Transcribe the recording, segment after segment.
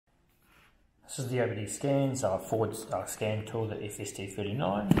This is the OBD2Scanz Ford scan tool, the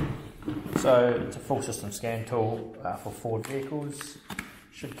FST39. So it's a full system scan tool for Ford vehicles.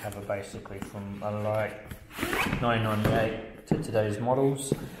 Should cover basically from like 1998 to today's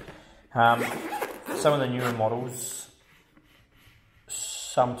models. Some of the newer models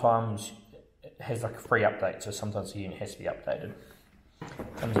sometimes has like a free update, so sometimes the unit has to be updated.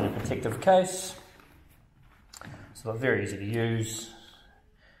 Comes in a protective case, so they're very easy to use.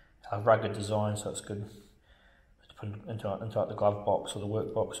 Rugged design, so it's good to put into like the glove box or the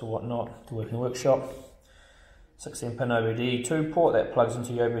work box or whatnot to work in the workshop. 16-pin OBD2 port that plugs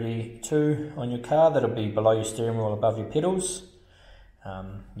into your OBD2 on your car. That'll be below your steering wheel, above your pedals.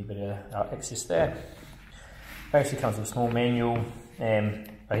 You better access that. Basically comes with a small manual and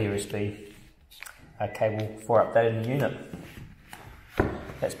a USB cable for updating the unit.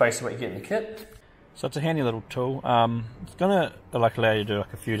 That's basically what you get in the kit. So it's a handy little tool. It's gonna like allow you to do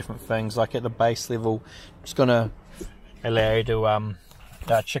like a few different things. Like at the base level, it's gonna allow you to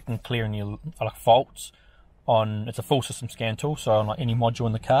check and clear any like faults on. It's a full system scan tool, so on like any module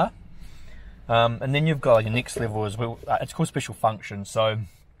in the car. And then you've got like your next level as well. It's called special functions. So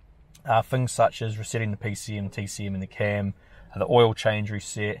things such as resetting the PCM, TCM in the cam, the oil change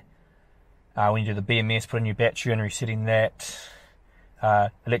reset. When you do the BMS, put in your battery and resetting that.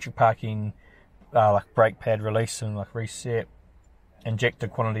 Electric parking. Like brake pad release and like reset, injector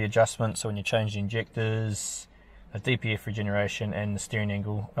quantity adjustment, so when you change the injectors, a DPF regeneration, and the steering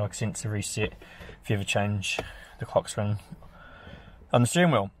angle like sensor reset if you ever change the clock spin on the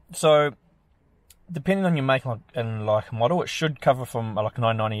steering wheel. So depending on your make and like model, it should cover from like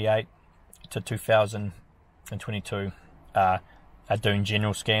 998 to 2022 doing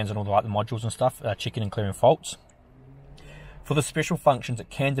general scans and all the modules and stuff, checking and clearing faults. For the special functions,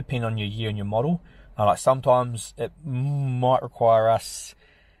 it can depend on your year and your model. Like sometimes it might require us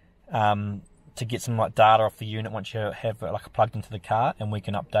to get some like data off the unit once you have it like plugged into the car, and we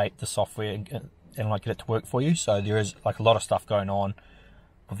can update the software and like get it to work for you. So there is like a lot of stuff going on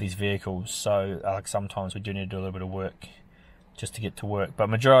with these vehicles. So like sometimes we do need to do a little bit of work just to get to work. But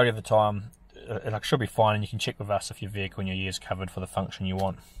majority of the time, it like should be fine, and you can check with us if your vehicle and your year is covered for the function you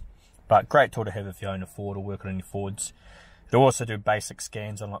want. But great tool to have if you own a Ford or work on any Fords. It'll also do basic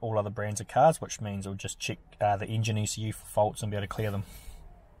scans on all other brands of cars, which means it'll just check the engine ECU for faults and be able to clear them.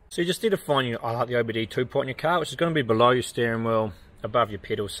 So you just need to find the OBD2 port in your car, which is going to be below your steering wheel, above your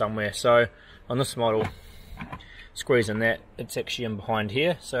pedals somewhere. So on this model, squeezing that, it's actually in behind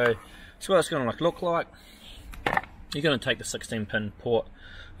here. So that's what it's going to look like. You're going to take the 16-pin port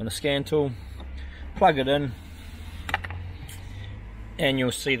on the scan tool, plug it in, and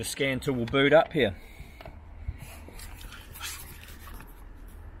you'll see the scan tool will boot up here.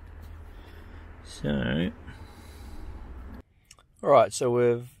 So, alright, so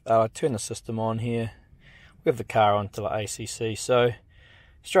we've turned the system on here. We have the car onto like ACC. So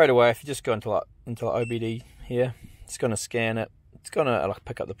straight away, if you just go into OBD here, it's going to scan it. It's going to like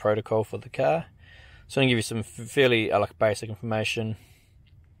pick up the protocol for the car. So I'm going to give you some fairly like basic information.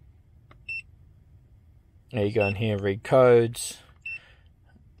 There you go in here, read codes.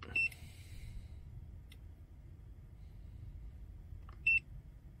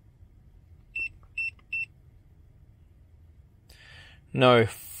 No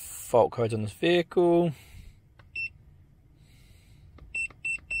fault codes on this vehicle.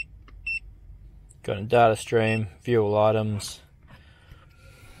 Go to data stream, view all items.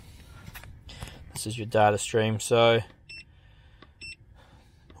 This is your data stream. So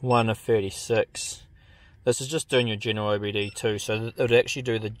 1 of 36. This is just doing your general OBD2. So it would actually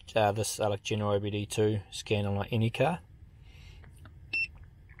do the this like general OBD2 scan on like any car.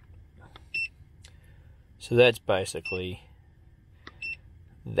 So that's basically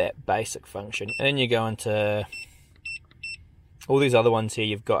that basic function. And then you go into all these other ones here.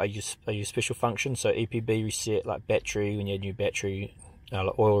 You've got a special function, so EPB reset, like battery when you add new battery,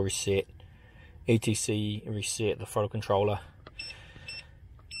 like oil reset, ETC reset, the throttle controller.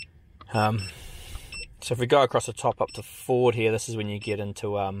 So if we go across the top up to Ford here, this is when you get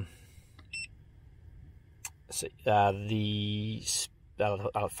into the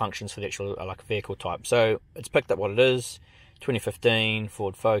functions for the actual like vehicle type. So it's picked up what it is. 2015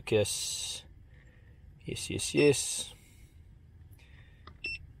 Ford Focus, yes,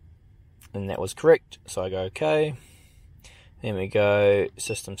 and that was correct, so I go OK. Then we go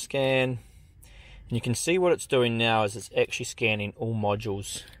system scan, and you can see what it's doing now is it's actually scanning all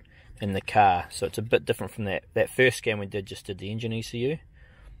modules in the car. So it's a bit different from that first scan we did, just did the engine ECU.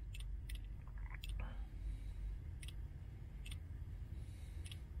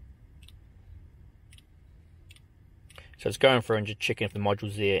 So it's going through and just checking if the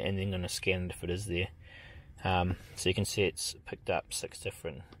module's there, and then going to scan it if it is there. So you can see it's picked up 6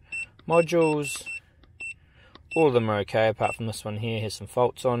 different modules. All of them are okay, apart from this one here, has some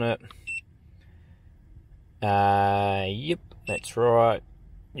faults on it. Yep, that's right.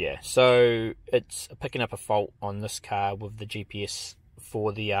 Yeah, so it's picking up a fault on this car with the GPS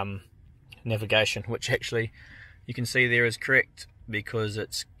for the navigation, which actually you can see there is correct, because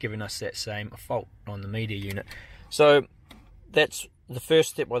it's giving us that same fault on the media unit. So that's the first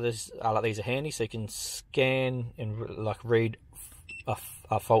step. Why these are handy, so you can scan and like read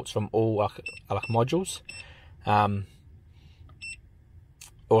faults from all like modules.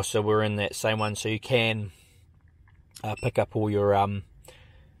 Also, we're in that same one, so you can pick up all your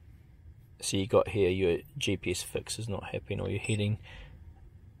so you got here your GPS fix is not happening, or your heading,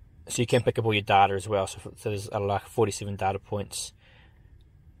 so you can pick up all your data as well. So there's like 47 data points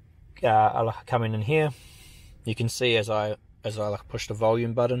coming in here. You can see as I like push the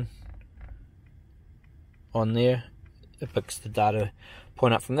volume button on there, it picks the data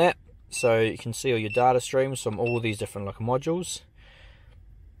point up from that. So you can see all your data streams from all these different like modules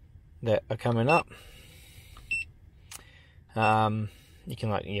that are coming up. You can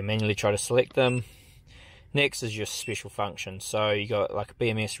manually try to select them. Next is your special functions. So you got like a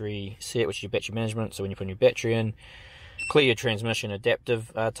Bms Reset, which is your battery management. So when you put your battery in, clear your transmission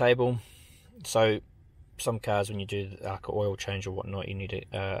adaptive table. So some cars, when you do like an oil change or whatnot, you need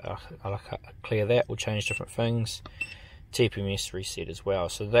to clear that or change different things. TPMS reset as well.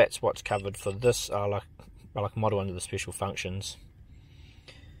 So that's what's covered for this model under the special functions.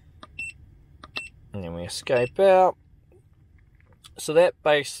 And then we escape out. So that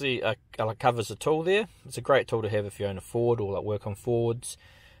basically covers the tool there. It's a great tool to have if you own a Ford or like work on Fords.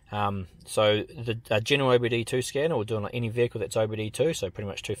 So the general OBD2 scanner, or doing like any vehicle that's OBD2, so pretty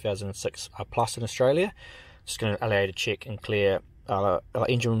much 2006 plus in Australia, it's going to allow you to check and clear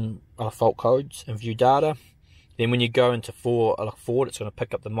engine fault codes and view data. Then when you go into Ford, it's going to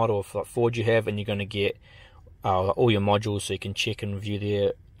pick up the model of like Ford you have, and you're going to get all your modules, so you can check and view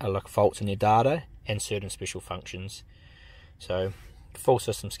their faults in their data and certain special functions. So full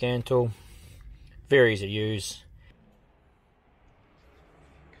system scan tool, very easy to use.